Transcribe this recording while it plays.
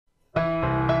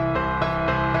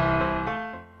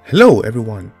Hello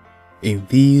everyone, in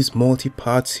this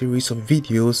multi-part series of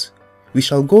videos, we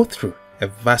shall go through a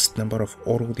vast number of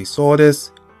oral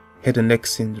disorders, head and neck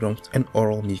syndromes and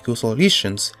oral mucosal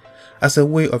lesions as a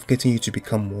way of getting you to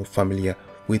become more familiar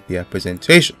with their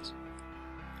presentations.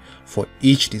 For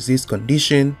each disease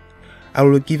condition, I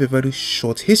will give a very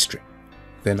short history,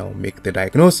 then I'll make the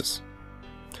diagnosis.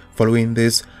 Following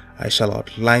this, I shall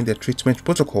outline the treatment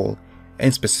protocol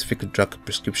and specific drug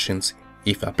prescriptions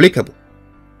if applicable.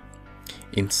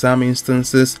 In some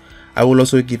instances, I will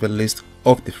also give a list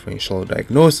of differential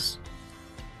diagnoses.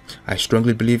 I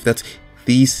strongly believe that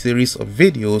these series of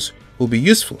videos will be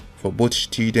useful for both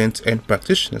students and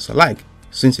practitioners alike,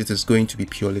 since it is going to be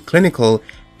purely clinical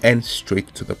and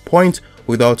straight to the point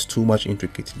without too much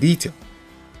intricate detail.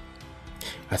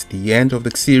 At the end of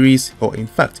the series, or in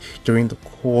fact during the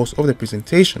course of the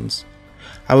presentations,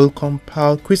 I will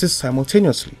compile quizzes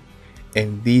simultaneously,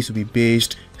 and these will be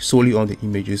based solely on the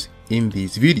images in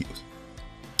these videos.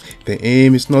 The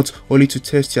aim is not only to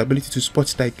test your ability to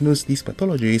spot diagnose these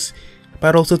pathologies,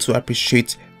 but also to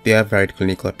appreciate their varied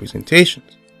clinical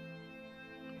presentations.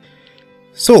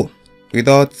 So,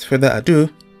 without further ado,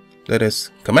 let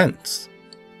us commence.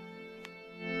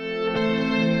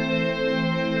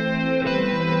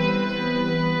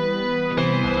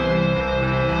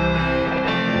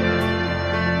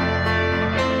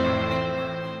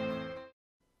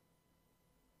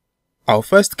 Our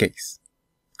first case,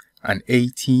 an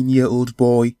 18-year-old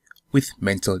boy with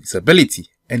mental disability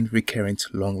and recurrent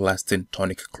long-lasting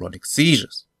tonic-clonic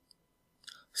seizures.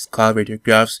 Skull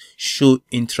radiographs show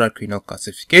intracranial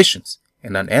calcifications,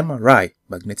 and an MRI,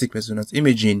 magnetic resonance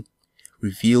imaging,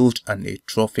 revealed an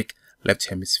atrophic left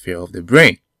hemisphere of the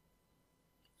brain.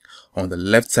 On the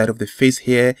left side of the face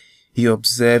here, he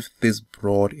observed this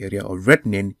broad area of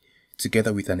reddening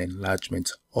together with an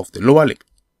enlargement of the lower lip.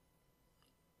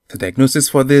 The diagnosis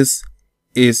for this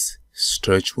is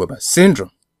Sturge-Weber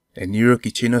syndrome, a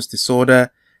neurocutaneous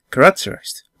disorder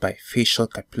characterized by facial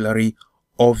capillary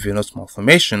or venous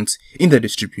malformations in the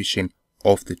distribution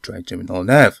of the trigeminal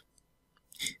nerve.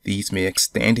 These may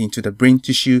extend into the brain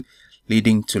tissue,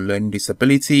 leading to learning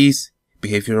disabilities,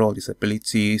 behavioral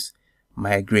disabilities,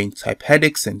 migraine-type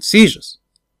headaches, and seizures.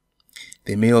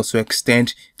 They may also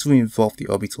extend to involve the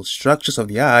orbital structures of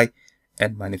the eye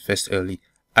and manifest early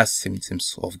as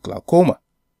symptoms of glaucoma.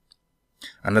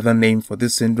 Another name for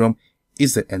this syndrome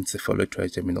is the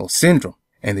encephalotrigeminal syndrome,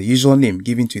 and the usual name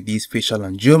given to these facial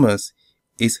angiomas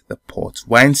is the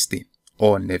Port-Weinstein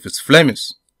or Nevus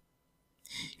flammeus.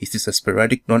 It is a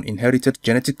sporadic non-inherited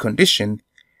genetic condition,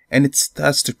 and it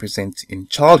starts to present in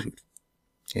childhood.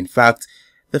 In fact,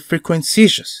 the frequent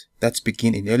seizures that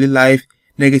begin in early life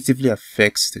negatively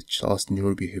affects the child's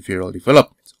neurobehavioral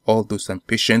development, although some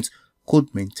patients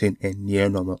could maintain a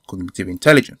near-normal cognitive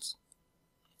intelligence.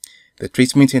 The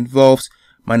treatment involves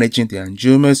managing the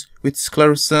angiomas with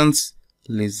sclerosants,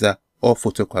 laser, or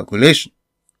photocoagulation.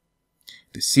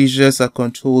 The seizures are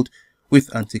controlled with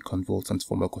anticonvulsant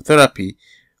pharmacotherapy,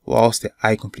 whilst the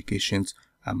eye complications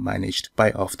are managed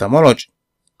by ophthalmology.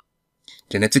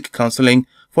 Genetic counseling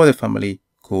for the family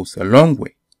goes a long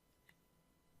way.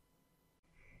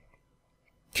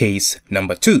 Case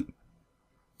number 2.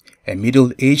 A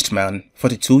middle-aged man,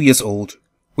 42 years old,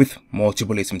 with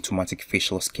multiple asymptomatic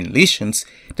facial skin lesions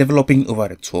developing over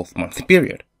a 12-month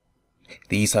period.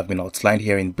 These have been outlined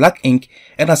here in black ink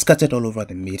and are scattered all over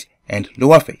the mid and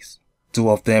lower face. 2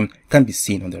 of them can be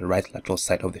seen on the right lateral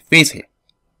side of the face here.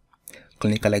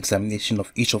 Clinical examination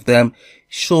of each of them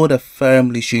showed a firm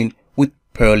lesion with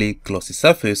pearly glossy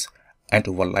surface and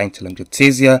overlying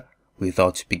telangiectasia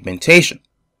without pigmentation.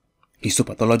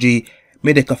 Histopathology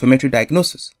made a confirmatory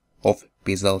diagnosis of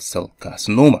basal cell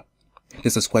carcinoma.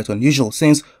 This is quite unusual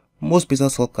since most basal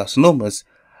cell carcinomas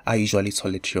are usually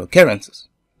solitary occurrences.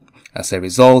 As a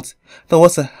result, there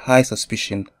was a high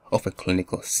suspicion of a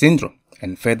clinical syndrome,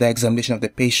 and further examination of the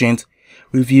patient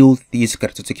revealed these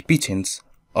keratotic beatings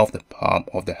of the palm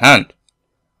of the hand.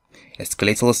 A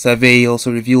skeletal survey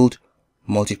also revealed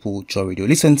multiple jaw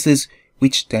radiolucences,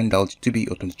 which turned out to be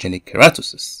odontogenic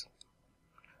keratosis.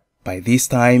 By this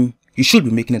time, you should be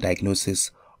making a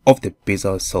diagnosis of the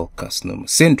basal cell carcinoma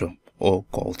syndrome or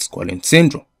Gold-Squalene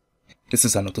syndrome. This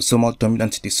is an autosomal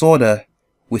dominant disorder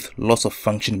with loss of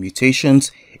function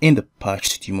mutations in the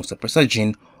patched tumor suppressor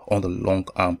gene on the long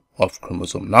arm of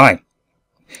chromosome 9.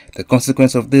 The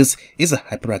consequence of this is a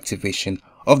hyperactivation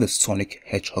of the sonic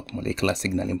hedgehog molecular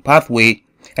signaling pathway,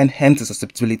 and hence a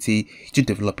susceptibility to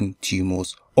developing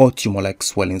tumors or tumor-like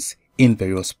swellings in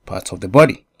various parts of the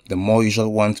body, the more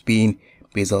usual ones being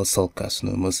basal cell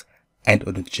carcinomas and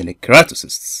odontogenic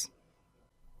keratocysts.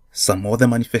 Some other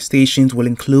manifestations will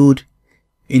include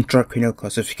intracranial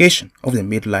calcification of the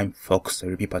midline falx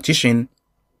cerebri partition,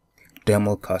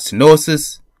 dermal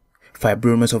carcinosis,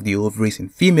 fibromas of the ovaries in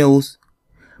females,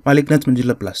 malignant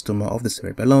medulloblastoma of the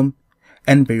cerebellum,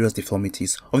 and various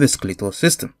deformities of the skeletal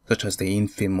system, such as the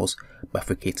infamous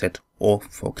bifurcated or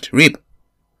forked rib.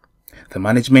 The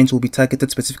management will be targeted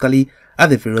specifically at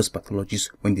the various pathologies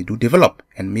when they do develop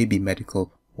and may be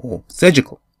medical or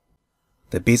surgical.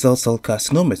 The basal cell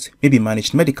carcinomas may be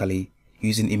managed medically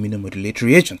using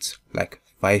immunomodulatory agents like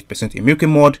 5%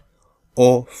 imiquimod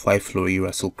or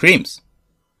 5-fluorouracil creams.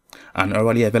 An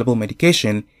orally available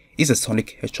medication is a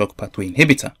sonic hedgehog pathway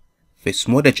inhibitor,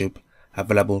 fesmodegib,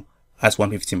 available as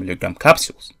 150 mg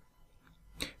capsules.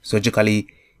 Surgically,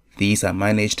 these are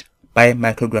managed by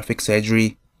micrographic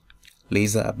surgery,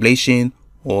 laser ablation,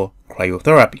 or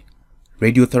cryotherapy.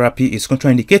 Radiotherapy is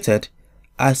contraindicated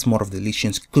as more of the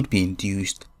lesions could be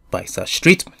induced by such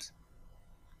treatments.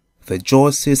 The jaw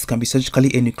cyst can be surgically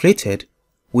enucleated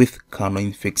with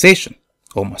canoin fixation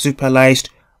or marsupialized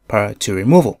prior to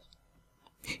removal.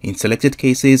 In selected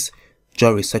cases,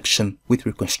 jaw resection with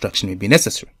reconstruction may be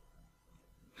necessary.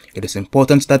 It is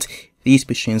important that these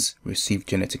patients receive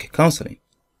genetic counseling.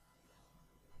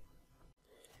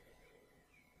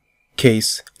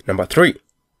 Case number 3.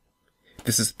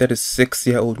 This is a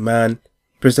 36-year-old man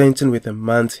presenting with a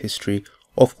month's history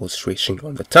of ulceration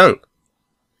on the tongue.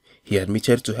 He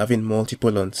admitted to having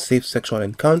multiple unsafe sexual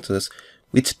encounters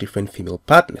with different female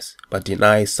partners, but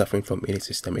denies suffering from any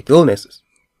systemic illnesses.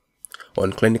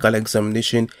 On clinical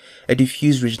examination, a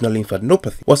diffuse regional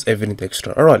lymphadenopathy was evident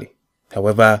extraorally.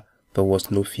 However, there was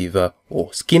no fever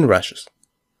or skin rashes.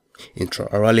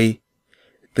 Intraorally,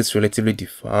 this relatively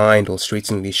defined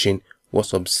ulcerating lesion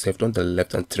was observed on the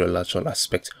left anterolateral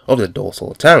aspect of the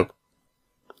dorsal tongue.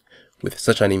 With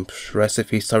such an impressive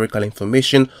historical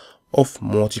information of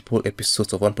multiple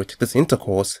episodes of unprotected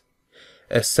intercourse,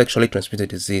 a sexually transmitted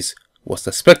disease was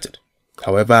suspected.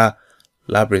 However,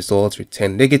 lab results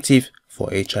returned negative for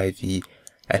HIV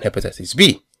and hepatitis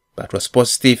B, but was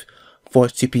positive for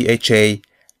TPHA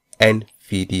and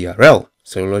VDRL,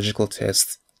 serological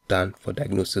tests done for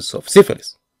diagnosis of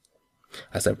syphilis.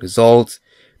 As a result,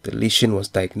 the lesion was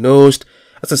diagnosed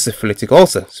as a syphilitic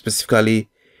ulcer, specifically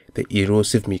the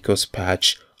erosive mucous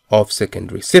patch of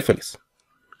secondary syphilis.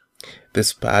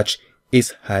 This patch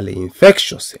is highly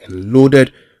infectious and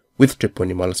loaded with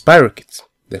treponema spirochetes,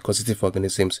 the causative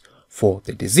organisms for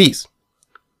the disease.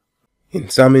 In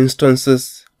some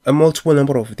instances, a multiple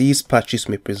number of these patches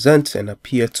may present and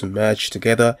appear to merge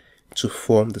together to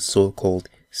form the so-called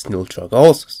snail track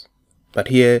ulcers. But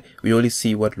here, we only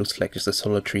see what looks like just a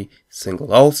solitary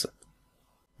single ulcer.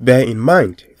 Bear in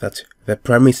mind that the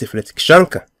primary syphilitic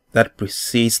chancre that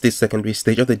precedes this secondary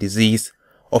stage of the disease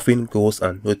often goes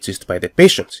unnoticed by the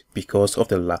patient because of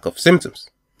the lack of symptoms.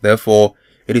 Therefore,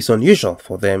 it is unusual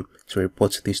for them to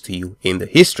report this to you in the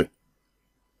history.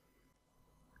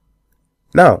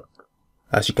 Now,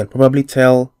 as you can probably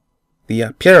tell, the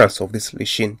appearance of this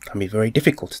lesion can be very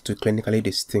difficult to clinically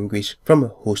distinguish from a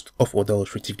host of other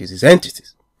ulcerative disease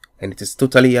entities, and it is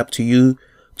totally up to you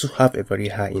to have a very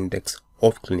high index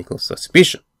of clinical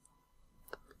suspicion.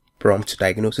 Prompt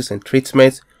diagnosis and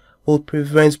treatment will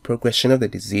prevent progression of the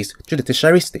disease to the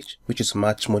tertiary stage, which is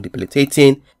much more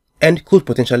debilitating and could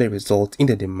potentially result in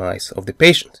the demise of the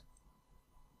patient.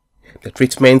 The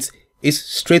treatment is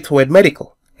straightforward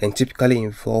medical and typically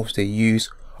involves the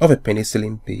use of a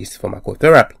penicillin-based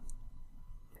pharmacotherapy.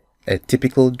 A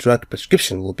typical drug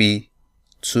prescription will be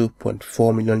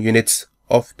 2.4 million units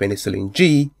of penicillin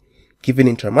G given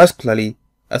intramuscularly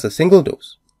as a single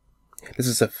dose. This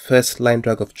is a first-line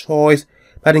drug of choice,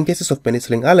 but in cases of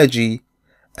penicillin allergy,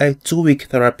 a 2-week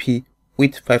therapy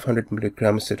with 500 mg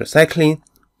tetracycline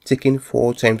taken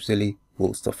 4 times daily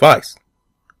will suffice.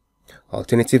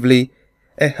 Alternatively,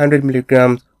 100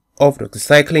 mg of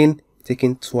doxycycline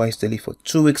taken twice daily for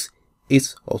 2 weeks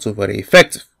is also very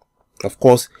effective. Of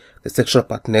course, the sexual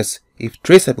partners, if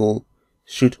traceable,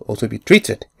 should also be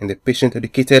treated and the patient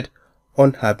educated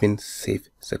on having safe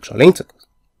sexual intercourse.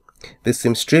 This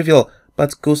seems trivial,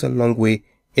 but goes a long way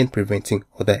in preventing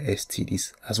other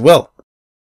STDs as well.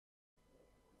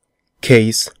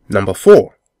 Case number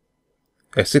 4.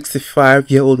 A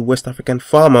 65-year-old West African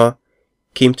farmer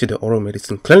came to the oral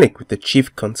medicine clinic with the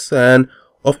chief concern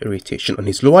of irritation on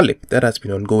his lower lip that has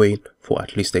been ongoing for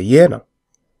at least a year now.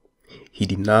 He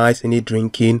denies any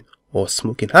drinking or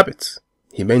smoking habits.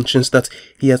 He mentions that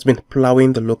he has been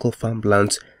plowing the local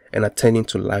farmlands and attending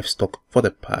to livestock for the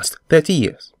past 30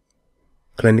 years.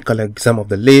 Clinical exam of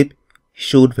the lip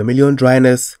showed vermilion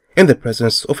dryness in the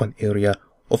presence of an area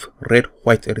of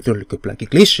red-white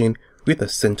erythroleucoplakic lesion with a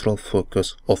central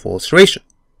focus of ulceration.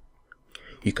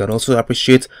 You can also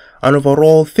appreciate an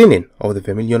overall thinning of the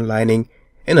vermilion lining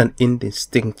and an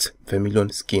indistinct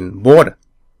vermilion skin border.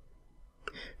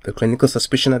 The clinical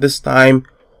suspicion at this time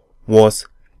was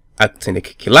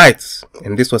actinic cheilitis,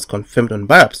 and this was confirmed on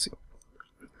biopsy.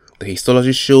 The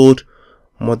histology showed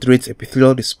moderate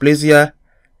epithelial dysplasia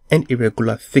and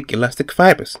irregular thick elastic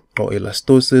fibers, or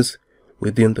elastosis,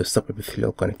 within the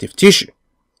subepithelial connective tissue.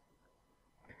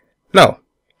 Now,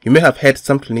 you may have heard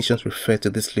some clinicians refer to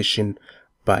this lesion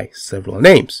by several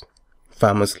names: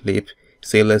 farmer's lip,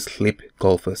 sailor's lip,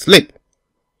 golfer's lip.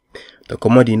 The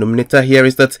common denominator here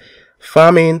is that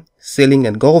farming, sailing,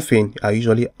 and golfing are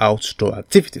usually outdoor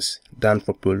activities done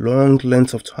for prolonged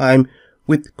lengths of time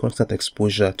with constant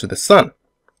exposure to the sun.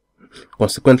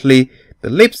 Consequently, the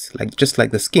lips, just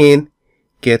like the skin,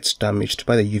 get damaged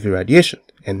by the UV radiation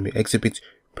and may exhibit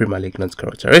premalignant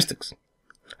characteristics.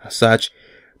 As such,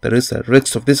 there is a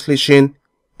risk of this lesion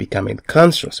becoming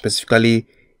cancerous. Specifically,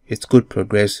 it could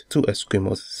progress to a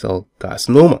squamous cell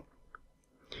carcinoma.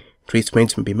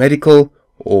 Treatment may be medical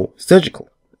or surgical.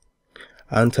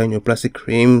 Anti-neoplastic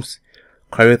creams,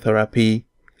 cryotherapy,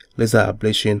 laser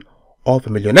ablation, or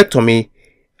vermilionectomy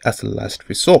as a last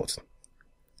resort.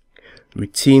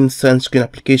 Routine sunscreen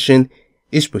application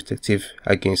is protective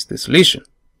against this lesion.